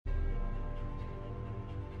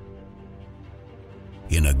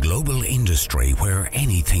In a global industry where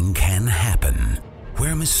anything can happen,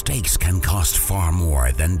 where mistakes can cost far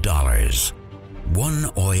more than dollars, one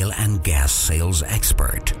oil and gas sales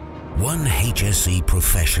expert, one HSE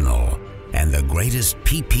professional, and the greatest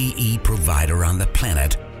PPE provider on the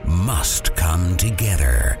planet must come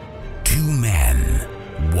together. Two men,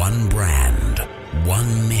 one brand,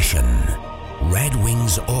 one mission. Red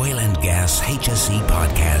Wings Oil and Gas HSE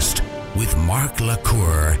Podcast with Mark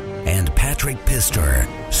LaCour and Patrick Pister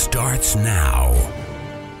starts now.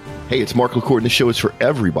 Hey, it's Mark LaCour, and this show is for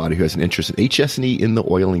everybody who has an interest in HS&E in the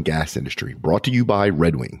oil and gas industry. Brought to you by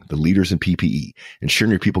Red Wing, the leaders in PPE,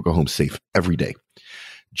 ensuring your people go home safe every day.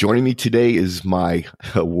 Joining me today is my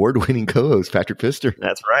award-winning co-host, Patrick Pister.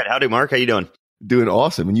 That's right. Howdy, Mark. How you doing? Doing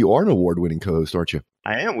awesome. And you are an award-winning co-host, aren't you?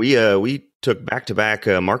 I am. We took back-to-back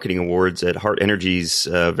marketing awards at Hart Energy's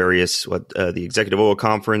various the Executive Oil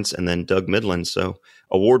Conference and then Doug Midland. So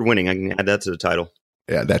award-winning. I can add that to the title.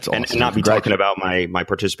 Yeah, that's awesome. And not be talking about my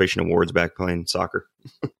participation awards back playing soccer.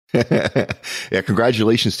 Yeah,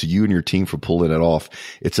 congratulations to you and your team for pulling it off.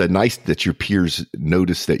 It's nice that your peers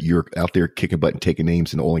notice that you're out there kicking butt and taking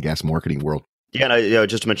names in the oil and gas marketing world. Yeah, and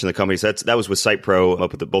just to mention the companies, that was with SitePro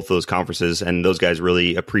up at both of those conferences, and those guys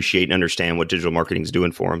really appreciate and understand what digital marketing is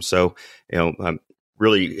doing for them. So, I'm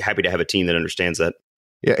really happy to have a team that understands that.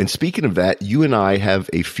 Yeah, and speaking of that, you and I have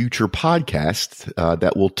a future podcast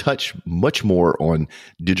that will touch much more on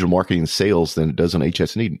digital marketing and sales than it does on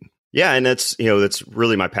HS&E. Yeah, and that's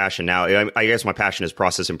really my passion now. I guess my passion is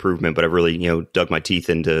process improvement, but I've really dug my teeth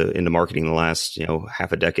into marketing the last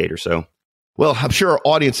half a decade or so. Well, I'm sure our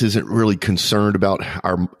audience isn't really concerned about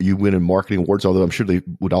you winning marketing awards, although I'm sure they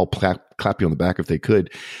would all clap you on the back if they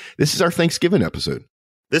could. This is our Thanksgiving episode.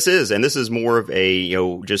 This is more of a,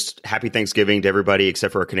 just happy Thanksgiving to everybody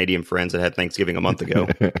except for our Canadian friends that had Thanksgiving a month ago.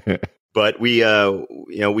 But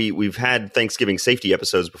we've had Thanksgiving safety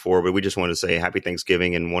episodes before, but we just wanted to say happy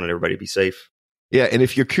Thanksgiving and wanted everybody to be safe. Yeah, and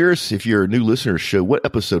if you're curious, if you're a new listener to the show, what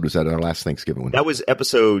episode was that in our last Thanksgiving one? That was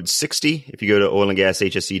episode 60. If you go to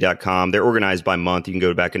oilandgashse.com, they're organized by month. You can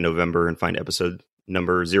go back in November and find episode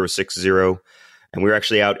number 060. And we were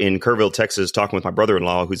actually out in Kerrville, Texas, talking with my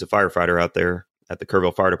brother-in-law, who's a firefighter out there at the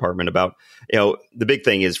Kerrville Fire Department about, the big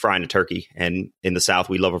thing is frying a turkey. And in the South,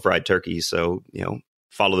 we love a fried turkey. So,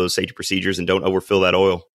 follow those safety procedures and don't overfill that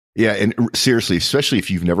oil. Yeah. And seriously, especially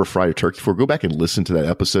if you've never fried a turkey before, go back and listen to that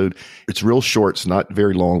episode. It's real short. It's not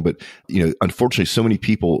very long, but unfortunately, so many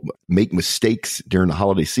people make mistakes during the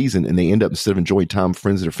holiday season and they end up, instead of enjoying time with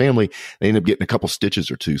friends and their family, they end up getting a couple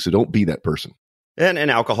stitches or two. So don't be that person.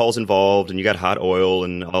 And alcohol's involved and you got hot oil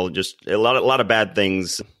and just a lot of bad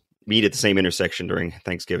things meet at the same intersection during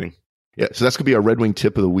Thanksgiving. Yeah, so that's going to be our Red Wing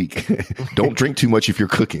tip of the week. Don't drink too much if you're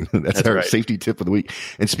cooking. That's our right. Safety tip of the week.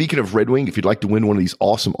 And speaking of Red Wing, if you'd like to win one of these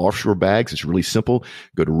awesome offshore bags, it's really simple.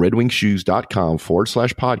 Go to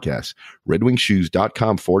redwingshoes.com/podcast.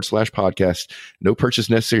 redwingshoes.com/podcast. No purchase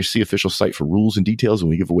necessary. See official site for rules and details, and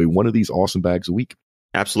we give away one of these awesome bags a week.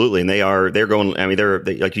 Absolutely. And they're going, they're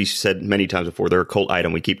like you said many times before, they're a cult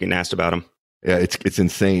item. We keep getting asked about them. Yeah, it's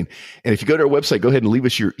insane. And if you go to our website, go ahead and leave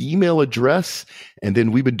us your email address. And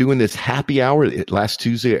then we've been doing this happy hour last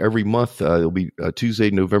Tuesday every month. It'll be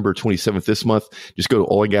Tuesday, November 27th this month. Just go to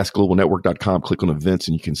oilandgasglobalnetwork.com, click on events,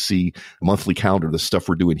 and you can see a monthly calendar, the stuff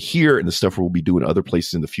we're doing here and the stuff we'll be doing other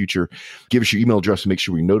places in the future. Give us your email address to make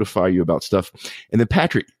sure we notify you about stuff. And then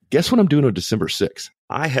Patrick, guess what I'm doing on December 6th?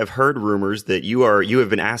 I have heard rumors that you have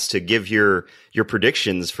been asked to give your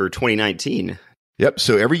predictions for 2019. Yep.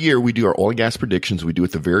 So every year we do our oil and gas predictions. We do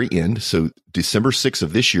at the very end. So December 6th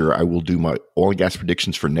of this year, I will do my oil and gas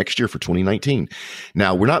predictions for next year for 2019.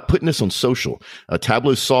 Now, we're not putting this on social.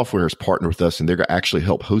 Tableau Software has partnered with us, and they're going to actually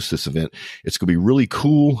help host this event. It's going to be really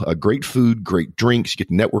cool. Great food, great drinks. You get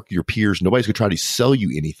to network with your peers. Nobody's going to try to sell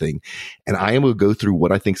you anything. And I am going to go through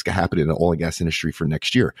what I think is going to happen in the oil and gas industry for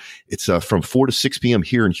next year. It's from 4 to 6 p.m.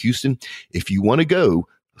 here in Houston. If you want to go,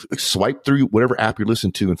 swipe through whatever app you're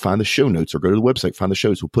listening to and find the show notes, or go to the website, find the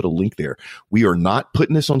shows. We'll put a link there. We are not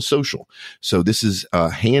putting this on social. So this is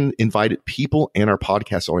hand invited people and our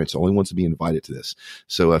podcast audience, the only ones to be invited to this.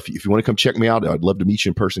 So if you want to come check me out, I'd love to meet you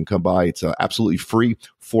in person. Come by. It's absolutely free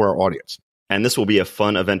for our audience. And this will be a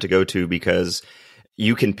fun event to go to because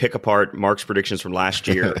you can pick apart Mark's predictions from last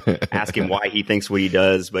year, ask him why he thinks what he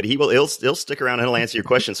does, but he'll stick around and he'll answer your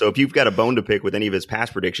question. So if you've got a bone to pick with any of his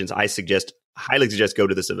past predictions, I highly suggest go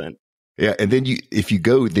to this event. Yeah, and then if you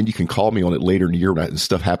go, then you can call me on it later in the year when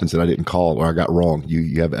stuff happens that I didn't call or I got wrong.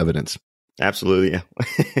 You have evidence. Absolutely, yeah.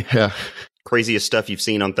 Yeah. Craziest stuff you've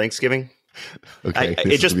seen on Thanksgiving? Okay,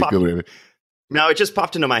 it just popped. No, it just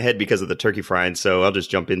popped into my head because of the turkey frying, so I'll just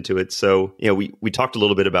jump into it. So, we talked a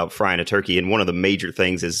little bit about frying a turkey, and one of the major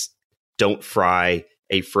things is don't fry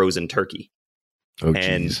a frozen turkey. Oh,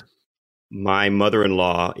 and geez. My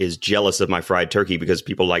mother-in-law is jealous of my fried turkey because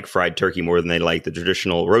people like fried turkey more than they like the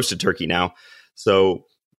traditional roasted turkey now. So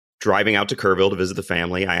driving out to Kerrville to visit the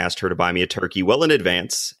family, I asked her to buy me a turkey well in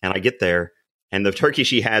advance, and I get there, and the turkey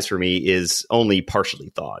she has for me is only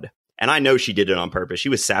partially thawed. And I know she did it on purpose. She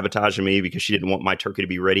was sabotaging me because she didn't want my turkey to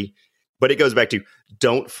be ready. But it goes back to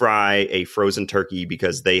don't fry a frozen turkey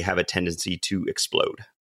because they have a tendency to explode.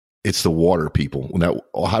 It's the water, people. When that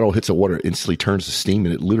hot oil hits the water, it instantly turns to steam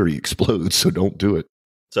and it literally explodes. So don't do it.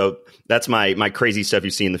 So that's my crazy stuff you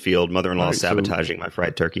see in the field. Mother-in-law Right, sabotaging my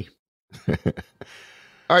fried turkey.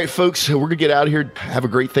 All right, folks, we're going to get out of here. Have a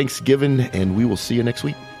great Thanksgiving, and we will see you next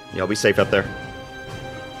week. Y'all be safe out there.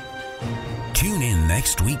 Tune in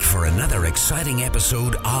next week for another exciting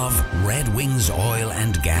episode of Red Wings Oil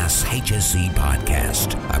and Gas HSE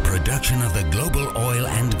Podcast, a production of the Global Oil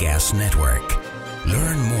and Gas Network.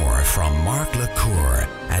 Learn more from Mark LaCour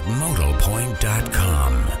at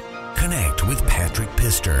modalpoint.com. Connect with Patrick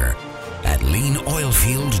Pister at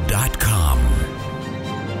leanoilfield.com.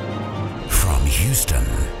 From Houston,